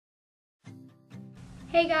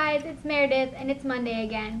Hey guys, it's Meredith and it's Monday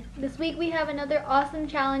again. This week we have another awesome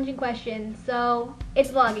challenging question, so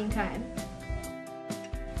it's vlogging time.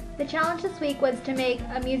 The challenge this week was to make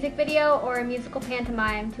a music video or a musical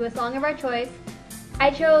pantomime to a song of our choice.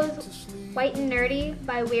 I chose White and Nerdy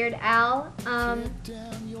by Weird Al.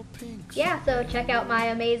 Yeah, so check out my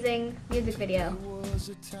amazing music video.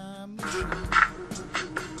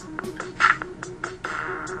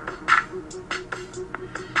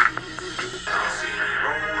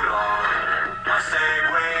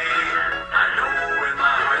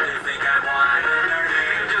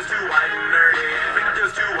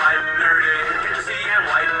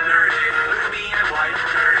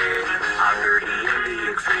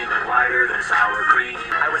 Sour cream.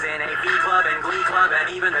 I was in a V club and glee club and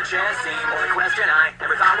even the chess team. Only question I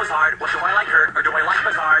ever thought was hard, what do I like Kurt or do I like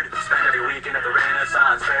Picard? Spend every weekend at the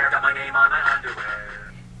Renaissance Fair, got my name on my underwear.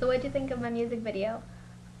 So what'd you think of my music video?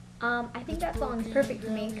 I think that song is perfect for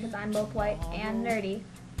me because I'm both white and nerdy.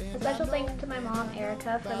 A special thanks to my mom,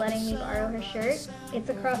 Erica, for letting me borrow her shirt. It's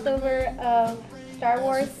a crossover of Star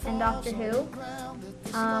Wars and Doctor Who.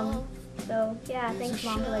 So yeah, thanks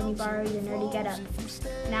Mom for letting me borrow your nerdy getup.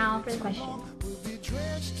 Now for the question.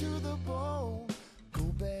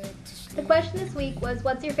 The question this week was,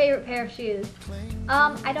 what's your favorite pair of shoes?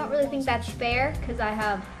 I don't really think that's fair because I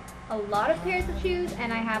have a lot of pairs of shoes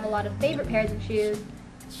and I have a lot of favorite pairs of shoes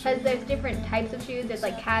because there's different types of shoes. There's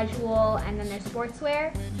like casual and then there's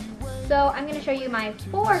sportswear. So I'm going to show you my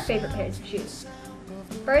 4 favorite pairs of shoes.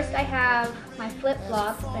 First, I have my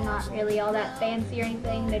flip-flops. They're not really all that fancy or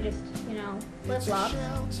anything. They're just,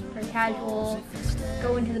 flip-flops for casual,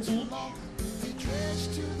 going to the beach.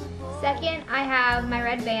 Second, I have my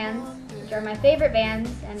red Vans, which are my favorite Vans,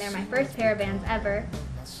 and they're my first pair of Vans ever.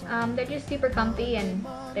 They're just super comfy, and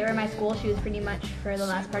they were my school shoes pretty much for the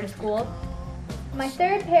last part of school. My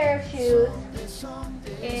third pair of shoes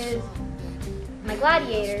is my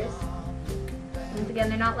Gladiators. Once again,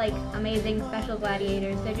 they're not like amazing special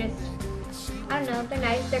Gladiators. They're just, I don't know, they're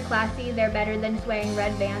nice, they're classy, they're better than just wearing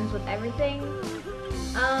red Vans with everything.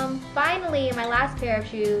 Finally, my last pair of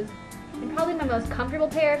shoes, and probably my most comfortable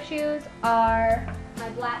pair of shoes, are my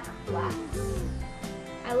black flats.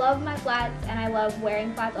 I love my flats and I love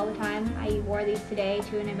wearing flats all the time. I wore these today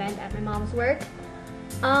to an event at my mom's work.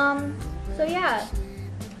 So yeah.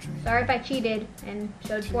 Sorry if I cheated and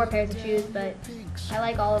showed 4 pairs of shoes, but I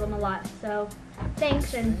like all of them a lot. So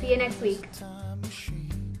thanks and see you next week.